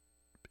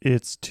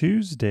It's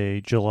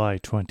Tuesday, July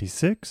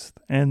 26th,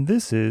 and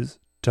this is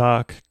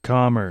Talk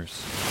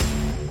Commerce.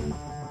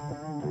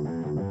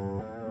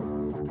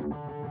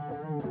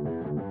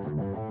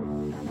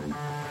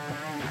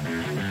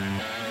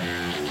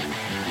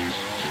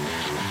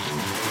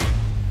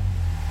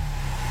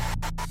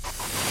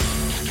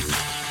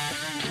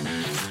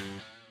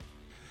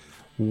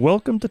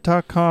 Welcome to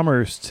Talk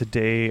Commerce.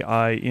 Today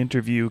I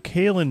interview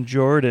Kalen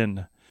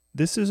Jordan.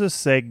 This is a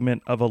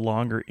segment of a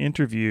longer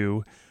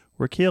interview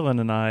where Kalen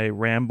and I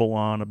ramble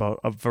on about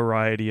a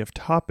variety of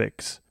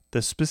topics.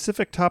 The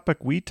specific topic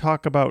we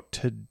talk about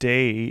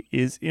today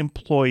is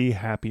employee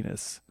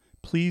happiness.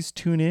 Please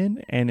tune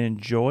in and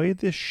enjoy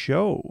this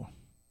show.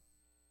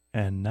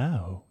 And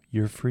now,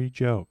 your free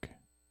joke.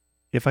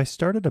 If I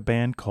started a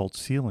band called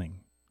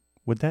Ceiling,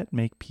 would that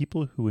make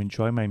people who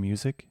enjoy my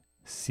music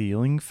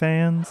ceiling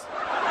fans?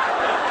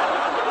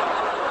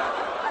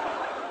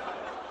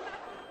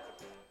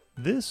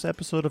 This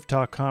episode of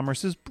Talk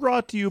Commerce is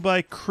brought to you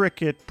by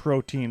Cricket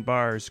Protein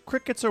Bars.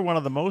 Crickets are one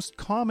of the most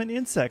common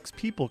insects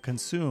people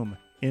consume.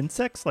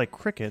 Insects like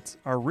crickets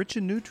are rich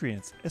in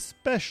nutrients,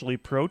 especially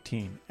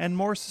protein, and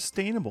more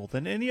sustainable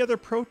than any other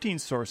protein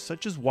source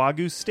such as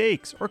Wagyu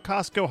steaks or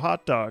Costco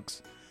hot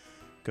dogs.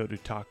 Go to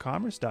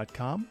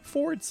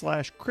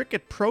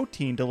talkcommerce.com/cricket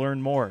protein to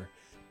learn more.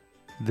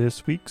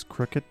 This week's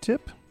cricket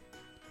tip: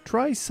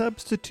 try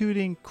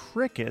substituting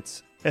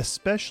crickets,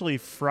 especially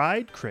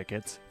fried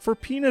crickets, for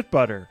peanut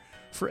butter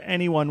for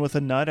anyone with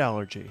a nut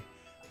allergy.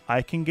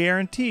 I can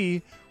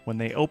guarantee when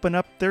they open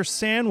up their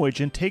sandwich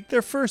and take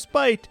their first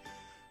bite,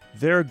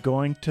 they're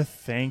going to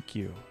thank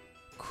you.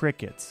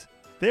 Crickets,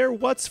 they're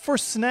what's for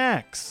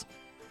snacks.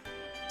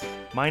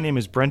 My name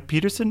is Brent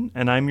Peterson,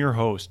 and I'm your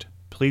host.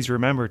 Please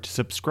remember to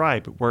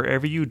subscribe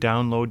wherever you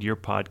download your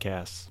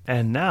podcasts.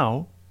 And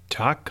now,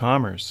 Talk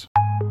Commerce.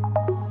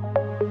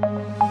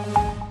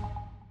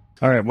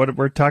 All right,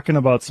 we're talking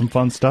about some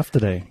fun stuff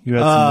today. You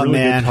had some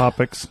really good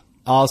topics.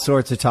 All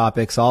sorts of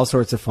topics, all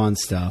sorts of fun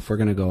stuff. We're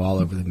going to go all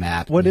over the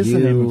map. What is the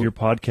name of your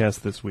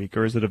podcast this week,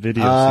 or is it a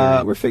video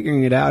series? We're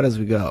figuring it out as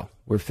we go.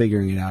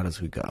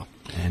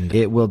 And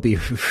it will be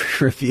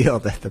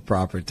revealed at the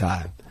proper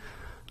time.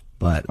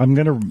 But we are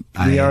going to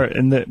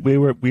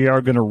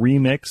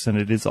remix, and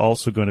it is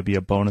also going to be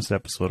a bonus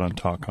episode on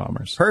Talk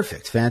Commerce.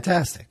 Perfect.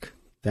 Fantastic.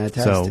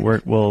 So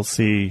we'll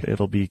see.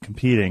 It'll be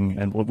competing,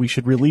 and we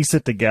should release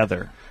it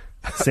together.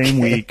 Same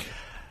week,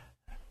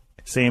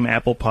 same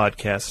Apple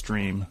Podcast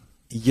stream.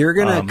 You're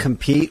going to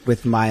compete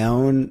with my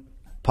own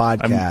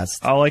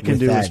podcast. All I can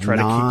do is try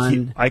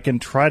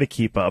to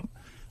keep up.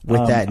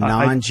 With that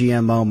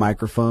non-GMO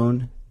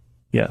microphone?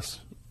 Yes.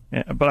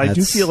 But I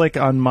do feel like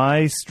on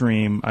my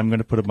stream, I'm going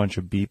to put a bunch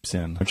of beeps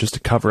in just to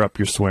cover up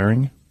your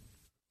swearing.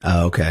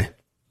 Oh, okay.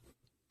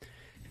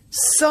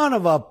 Son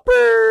of a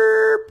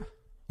burp.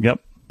 Yep.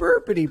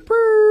 Burpity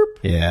burp.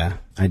 Yeah,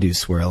 I do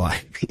swear a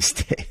lot these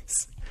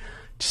days.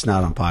 Just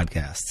not on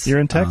podcasts. You're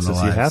in Texas.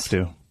 You have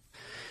to.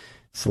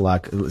 It's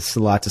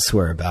a lot to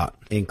swear about,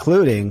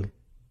 including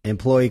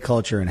employee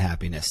culture and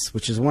happiness,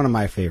 which is one of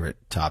my favorite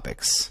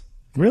topics.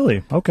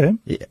 Really? Okay.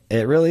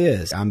 It really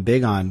is. I'm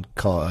big on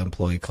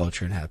employee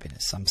culture and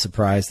happiness. I'm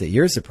surprised that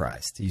you're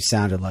surprised. You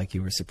sounded like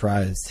you were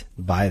surprised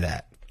by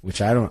that,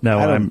 which I don't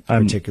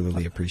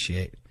particularly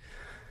appreciate.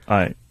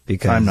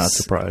 Because I'm not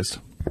surprised.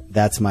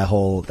 That's my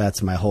whole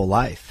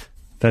life.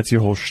 That's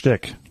your whole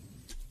shtick.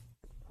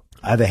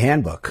 I have a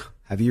handbook.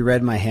 Have you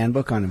read my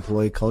handbook on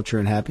employee culture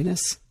and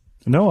happiness?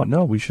 No,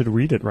 we should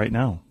read it right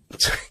now.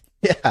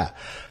 Yeah.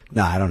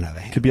 No, I don't have a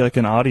handbook. It could be like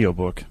an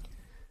audiobook.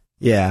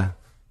 Yeah.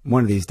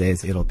 One of these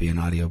days it'll be an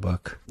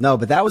audiobook. No,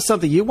 but that was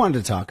something you wanted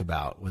to talk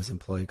about, was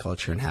employee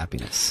culture and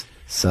happiness.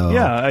 So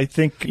yeah, I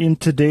think in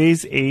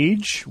today's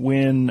age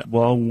when,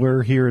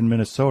 we're here in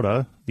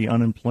Minnesota, the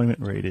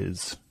unemployment rate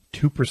is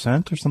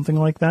 2% or something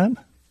like that.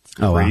 It's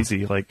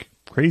crazy, wow. Like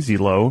crazy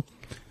low.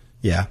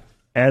 Yeah.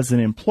 As an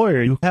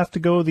employer, you have to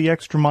go the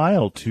extra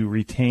mile to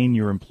retain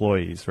your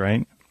employees,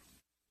 right?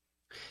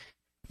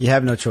 You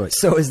have no choice.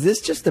 So is this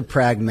just a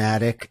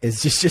pragmatic?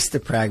 Is this just a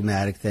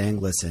pragmatic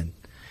thing? Listen,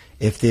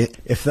 if the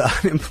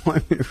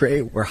unemployment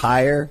rate were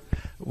higher,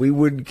 we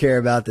wouldn't care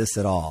about this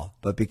at all.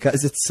 But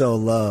because it's so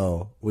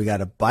low, we got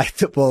to bite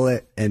the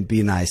bullet and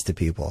be nice to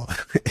people.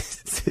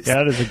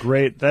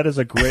 That is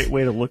a great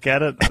way to look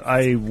at it.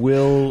 I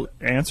will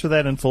answer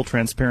that in full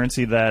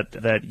transparency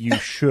that you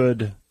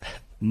should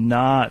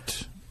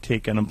not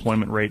take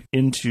unemployment rate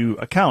into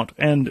account.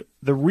 And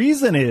the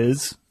reason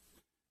is,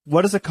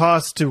 what does it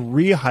cost to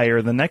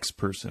rehire the next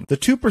person? The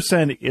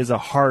 2% is a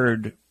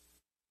hard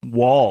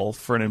wall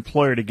for an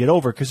employer to get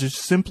over because there's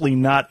simply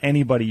not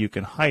anybody you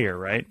can hire,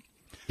 right?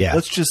 Yeah.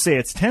 Let's just say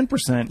it's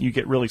 10%. You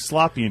get really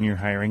sloppy in your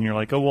hiring. You're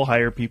like, we'll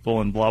hire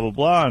people and blah, blah,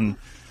 blah. And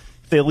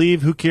if they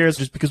leave, who cares?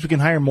 Just because we can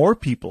hire more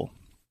people.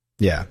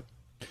 Yeah.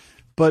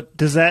 But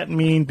does that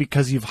mean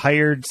because you've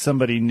hired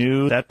somebody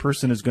new, that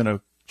person is going to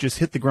just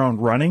hit the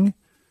ground running?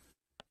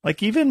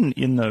 Like even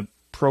in the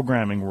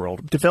programming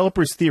world,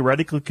 developers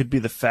theoretically could be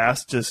the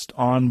fastest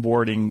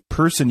onboarding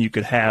person you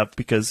could have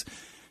because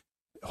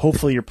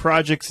hopefully your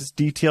project is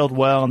detailed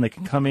well and they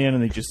can come in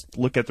and they just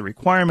look at the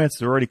requirements.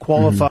 They're already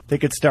qualified. They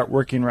could start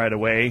working right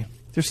away.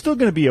 There's still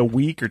going to be a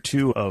week or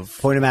two of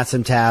point them at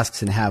some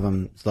tasks and have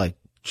them like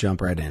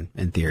jump right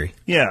in theory.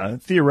 Yeah,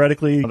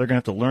 theoretically, they're going to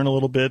have to learn a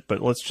little bit,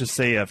 but let's just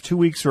say you have 2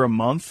 weeks or a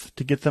month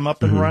to get them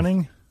up and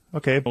running.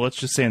 Okay, well, let's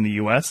just say in the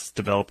U.S.,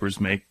 developers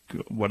make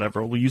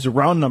whatever. We'll use a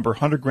round number,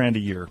 $100,000 a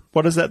year.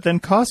 What does that then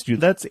cost you?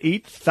 That's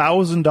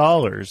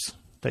 $8,000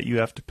 that you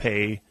have to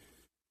pay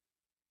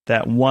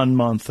that 1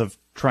 month of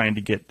trying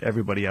to get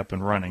everybody up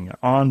and running,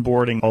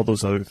 onboarding, all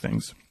those other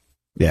things.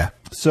 Yeah.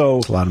 So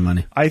it's a lot of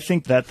money. I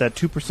think that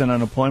 2%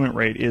 unemployment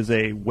rate is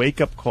a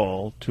wake-up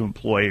call to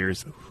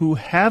employers who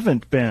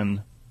haven't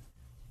been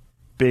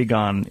big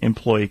on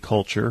employee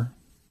culture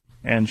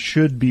and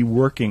should be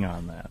working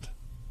on that.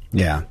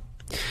 Yeah.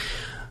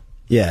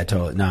 Yeah,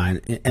 totally. No,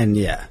 and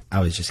yeah, I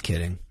was just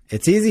kidding.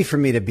 It's easy for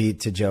me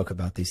to joke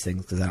about these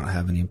things because I don't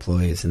have any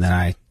employees, and then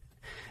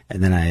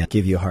I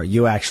give you a heart.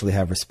 You actually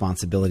have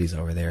responsibilities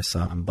over there, so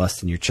I'm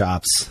busting your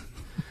chops.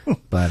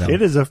 But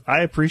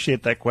I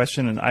appreciate that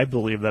question, and I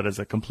believe that is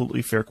a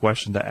completely fair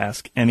question to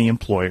ask any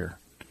employer.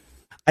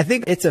 I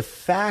think it's a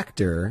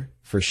factor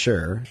for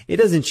sure. It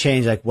doesn't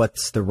change like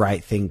what's the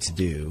right thing to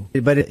do,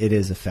 but it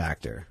is a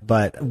factor.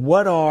 But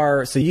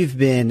so you've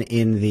been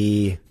in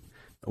the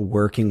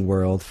working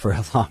world for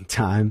a long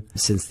time,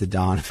 since the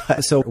dawn.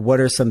 So what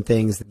are some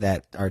things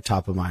that are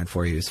top of mind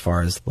for you as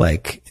far as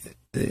like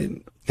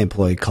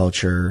employee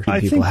culture,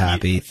 people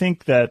happy? I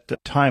think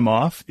that time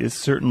off is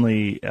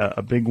certainly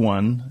a big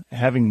one.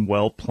 Having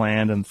well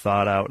planned and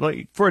thought out,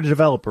 like for a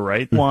developer,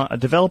 right? A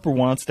developer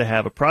wants to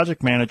have a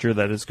project manager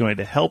that is going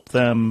to help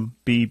them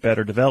be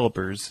better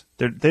developers.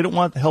 They don't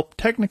want help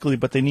technically,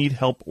 but they need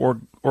help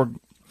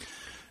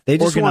they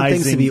just want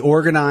things to be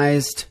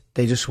organized.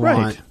 They just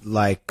want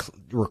like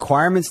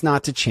requirements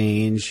not to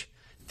change,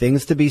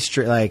 things to be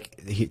straight.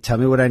 Like, tell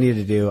me what I need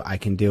to do. I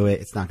can do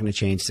it. It's not going to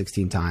change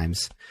 16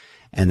 times.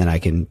 And then I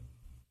can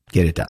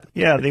get it done.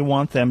 Yeah, they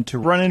want them to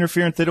run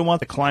interference. They don't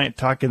want the client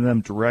talking to them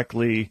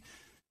directly.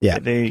 Yeah.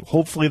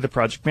 Hopefully the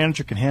project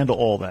manager can handle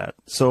all that.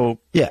 So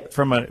yeah,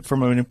 from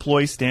an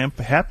employee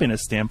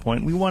happiness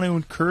standpoint, we want to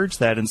encourage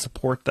that and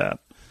support that.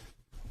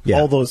 Yeah.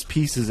 All those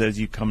pieces as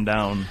you come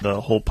down the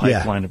whole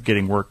pipeline of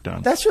getting work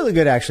done. That's really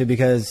good, actually,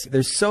 because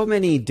there's so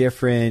many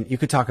different, you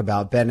could talk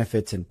about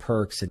benefits and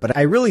perks, but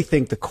I really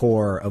think the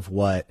core of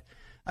what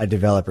a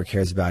developer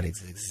cares about is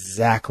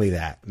exactly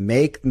that.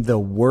 Make the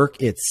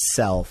work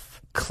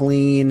itself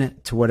clean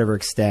to whatever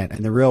extent.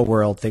 In the real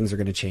world, things are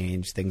going to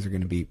change.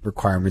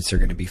 Requirements are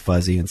going to be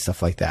fuzzy and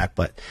stuff like that.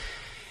 But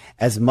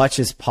as much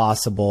as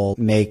possible,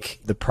 make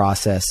the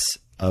process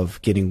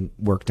of getting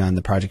work done,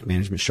 the project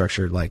management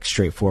structure, like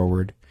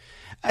straightforward.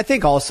 I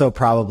think also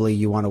probably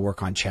you want to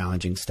work on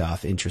challenging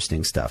stuff,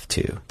 interesting stuff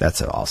too.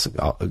 That's also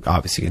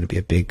obviously going to be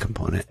a big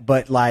component.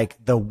 But like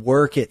the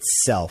work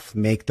itself,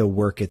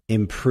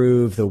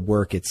 improve the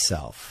work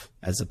itself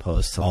as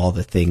opposed to all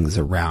the things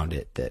around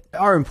it that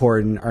are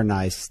important, are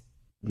nice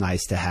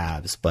to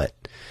haves,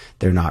 but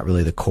they're not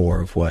really the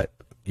core of what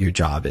your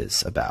job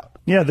is about.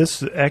 Yeah,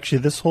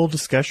 this whole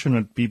discussion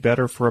would be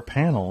better for a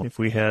panel if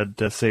we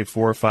had, say,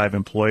 4 or 5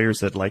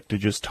 employers that like to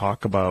just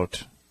talk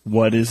about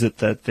what is it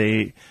that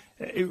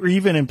or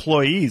even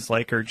employees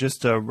like are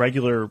just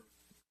regular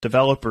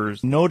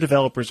developers. No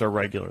developers are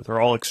regular.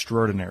 They're all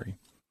extraordinary.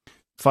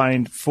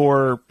 Find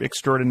 4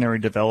 extraordinary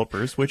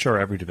developers, which are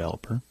every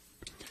developer,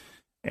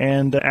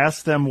 and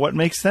ask them what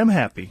makes them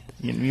happy.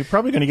 You're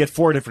probably going to get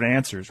 4 different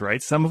answers,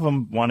 right? Some of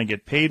them want to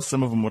get paid.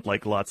 Some of them would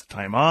like lots of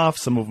time off.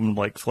 Some of them would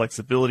like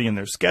flexibility in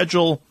their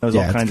schedule. There's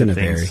all kinds of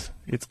things. Vary.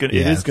 It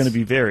is going to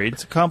be varied.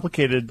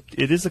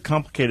 It is a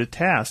complicated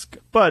task,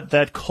 but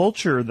that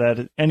culture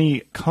that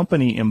any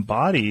company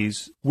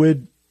embodies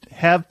would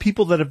have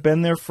people that have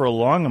been there for a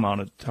long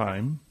amount of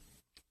time,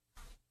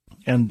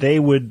 and they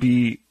would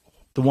be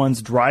the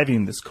ones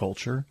driving this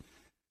culture.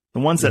 The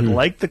ones that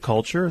like the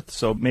culture,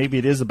 so maybe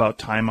it is about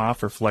time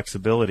off or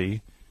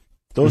flexibility,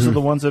 those are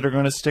the ones that are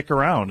going to stick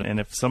around. And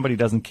if somebody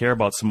doesn't care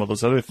about some of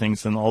those other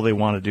things, then all they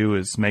want to do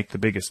is make the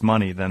biggest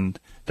money, then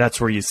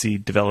that's where you see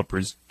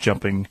developers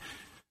jumping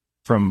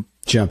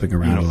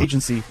around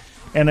agency.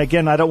 And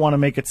again, I don't want to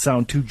make it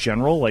sound too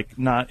general,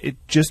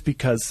 just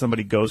because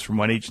somebody goes from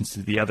one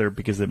agency to the other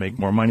because they make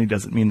more money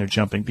doesn't mean they're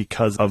jumping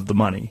because of the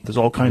money. There's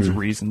all kinds of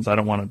reasons. I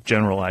don't want to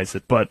generalize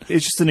it, but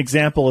it's just an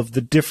example of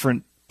the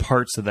different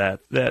parts of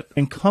that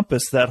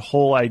encompass that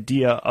whole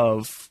idea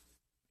of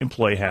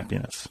employee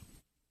happiness.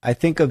 I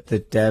think of the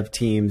dev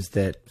teams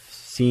that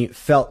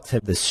felt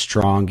the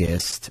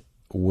strongest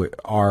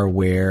are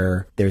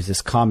where there's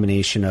this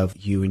combination of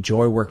you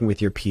enjoy working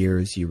with your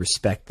peers, you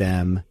respect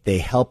them, they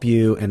help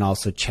you and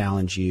also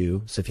challenge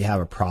you. So if you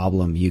have a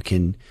problem, you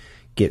can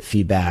get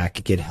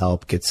feedback, get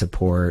help, get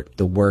support.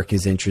 The work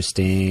is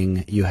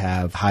interesting. You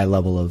have high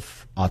level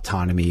of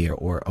autonomy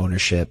or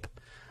ownership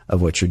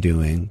of what you're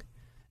doing.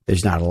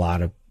 There's not a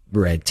lot of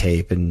red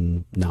tape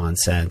and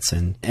nonsense,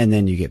 and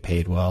then you get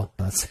paid well.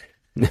 That's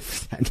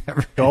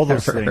all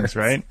those things,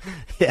 right?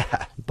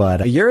 Yeah.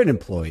 But you're an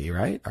employee,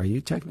 right? Are you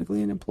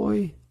technically an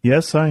employee?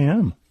 Yes, I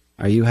am.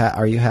 Are you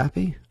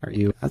happy?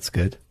 That's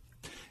good.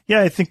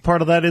 Yeah, I think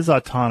part of that is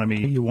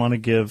autonomy. You want to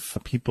give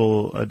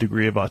people a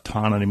degree of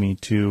autonomy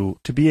to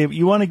be able,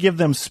 you want to give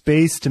them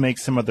space to make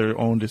some of their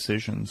own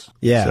decisions.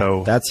 Yeah,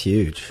 so that's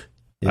huge.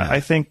 Yeah.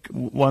 I think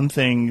one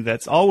thing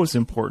that's always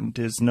important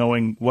is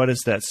knowing what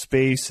is that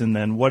space, and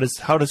then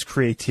how does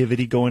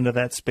creativity go into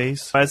that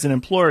space. As an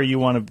employer, you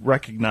want to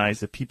recognize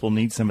that people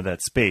need some of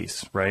that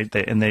space, right?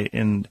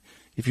 And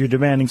if you're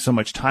demanding so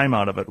much time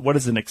out of it, what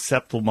is an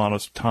acceptable amount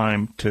of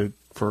time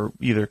for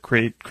either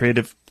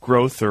creative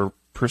growth or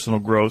personal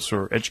growth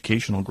or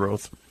educational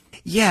growth?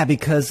 Yeah,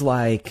 because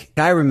like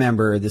I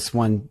remember this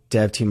one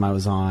dev team I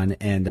was on,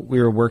 and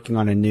we were working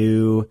on a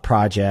new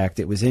project.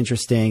 It was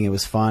interesting. It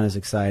was fun. It was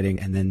exciting.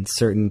 And then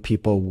certain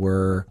people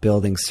were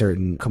building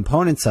certain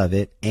components of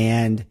it.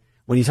 And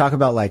when you talk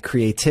about like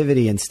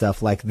creativity and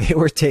stuff, like they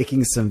were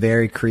taking some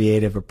very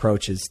creative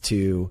approaches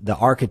to the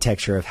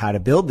architecture of how to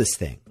build this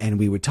thing. And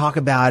we would talk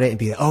about it and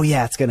be, oh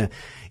yeah, it's going to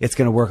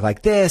work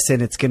like this,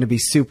 and it's going to be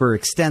super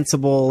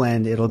extensible,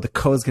 and the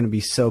code's going to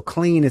be so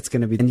clean.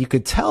 And you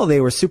could tell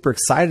they were super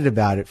excited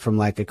about it from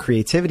like a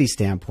creativity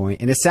standpoint.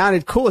 And it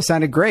sounded cool. It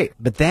sounded great.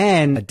 But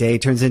then a day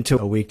turns into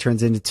a week,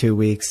 turns into 2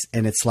 weeks.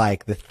 And it's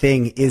like the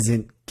thing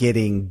isn't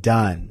getting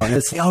done. And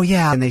it's like, oh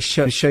yeah. And they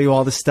show you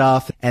all the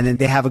stuff, and then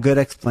they have a good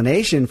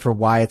explanation for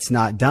why it's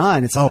not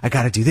done. It's, oh, I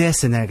got to do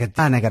this, and then I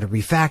got to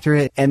refactor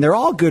it. And they're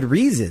all good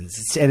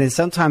reasons. And then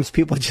sometimes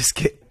people just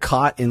get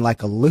caught in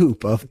like a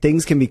loop of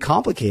things can be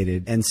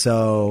complicated. And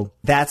so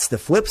that's the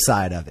flip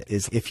side of it,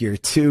 is if you're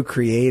too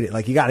creative,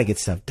 like you got to get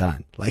stuff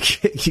done.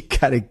 Like you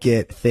got to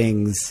get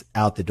things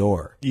out the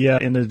door. Yeah.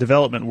 In the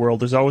development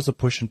world, there's always a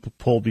push and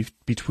pull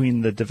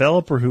between the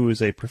developer who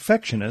is a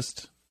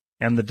perfectionist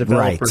and the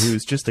developer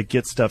who's just a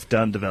get stuff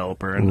done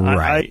developer. And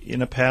I,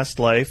 in a past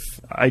life,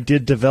 I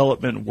did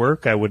development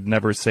work. I would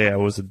never say I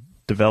was a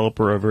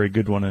developer, a very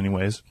good one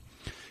anyways.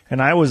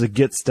 And I was a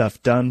get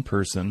stuff done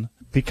person,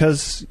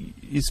 because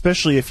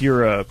especially if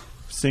you're a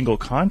single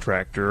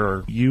contractor,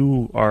 or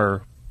you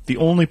are the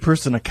only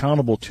person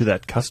accountable to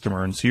that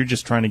customer, and so you're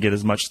just trying to get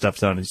as much stuff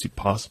done as you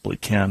possibly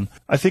can.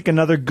 I think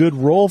another good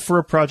role for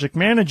a project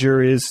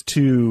manager is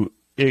to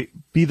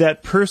be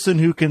that person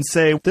who can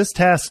say, this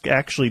task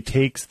actually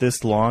takes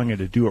this long, and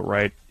to do it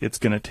right, it's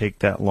going to take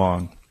that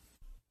long.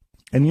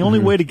 And the only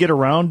way to get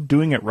around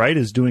doing it right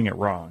is doing it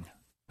wrong.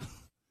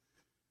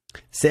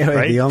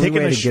 Right? The only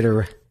way to get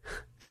around.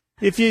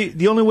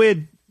 The only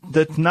way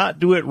to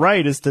not do it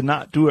right is to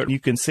not do it. You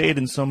can say it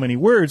in so many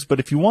words, but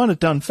if you want it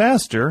done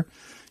faster,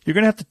 you're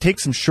going to have to take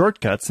some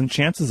shortcuts, and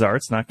chances are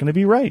it's not going to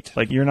be right.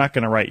 Like, you're not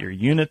going to write your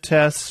unit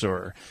tests,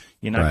 or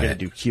you're not going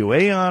to do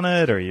QA on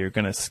it, or you're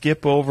going to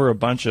skip over a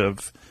bunch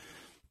of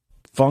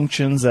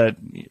functions or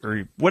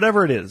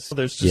whatever it is.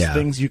 There's just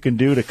things you can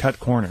do to cut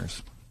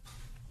corners.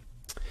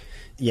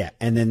 Yeah,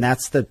 and then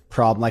that's the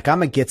problem. Like,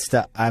 I'm a get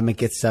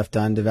stuff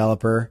done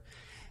developer,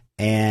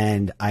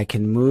 and I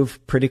can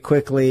move pretty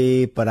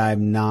quickly, but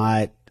I'm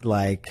not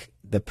like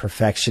the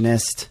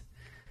perfectionist.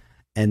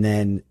 And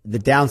then the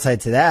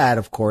downside to that,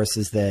 of course,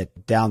 is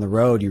that down the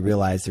road, you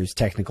realize there's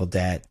technical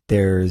debt.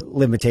 There's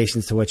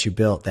limitations to what you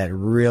built that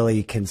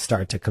really can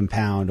start to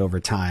compound over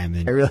time.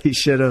 And I really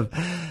should have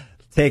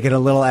taken a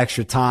little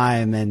extra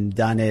time and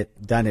done it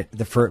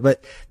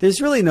but there's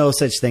really no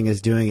such thing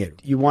as doing it.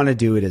 You want to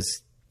do it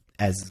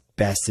as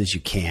best as you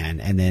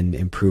can, and then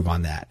improve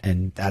on that.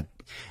 And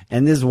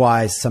this is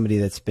why somebody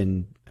that's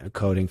been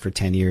coding for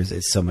 10 years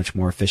is so much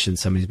more efficient.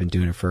 Somebody's been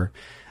doing it for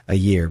a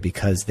year,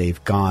 because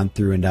they've gone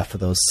through enough of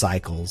those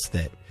cycles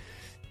that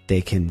they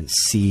can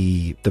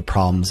see the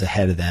problems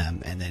ahead of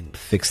them and then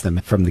fix them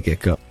from the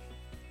get-go.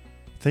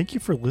 Thank you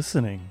for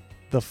listening.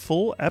 The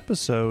full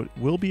episode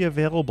will be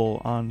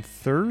available on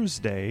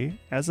Thursday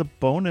as a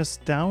bonus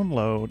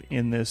download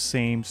in this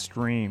same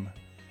stream.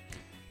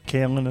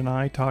 Kalen and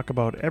I talk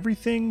about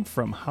everything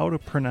from how to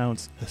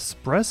pronounce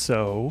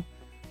espresso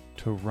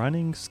to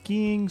running,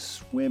 skiing,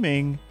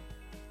 swimming,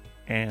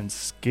 and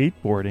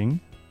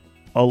skateboarding,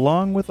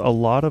 along with a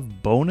lot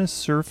of bonus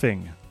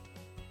surfing.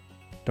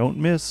 Don't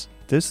miss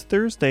this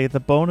Thursday the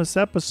bonus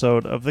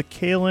episode of the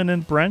Kalen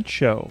and Brent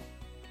Show.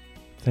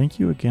 Thank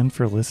you again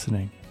for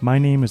listening. My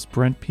name is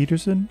Brent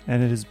Peterson,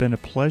 and it has been a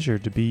pleasure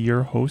to be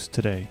your host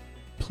today.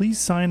 Please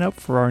sign up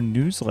for our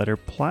newsletter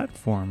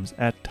platforms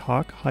at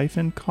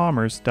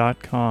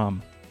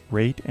talk-commerce.com.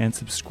 Rate and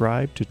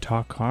subscribe to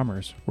Talk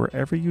Commerce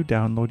wherever you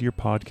download your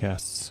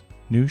podcasts.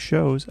 New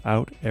shows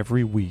out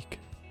every week.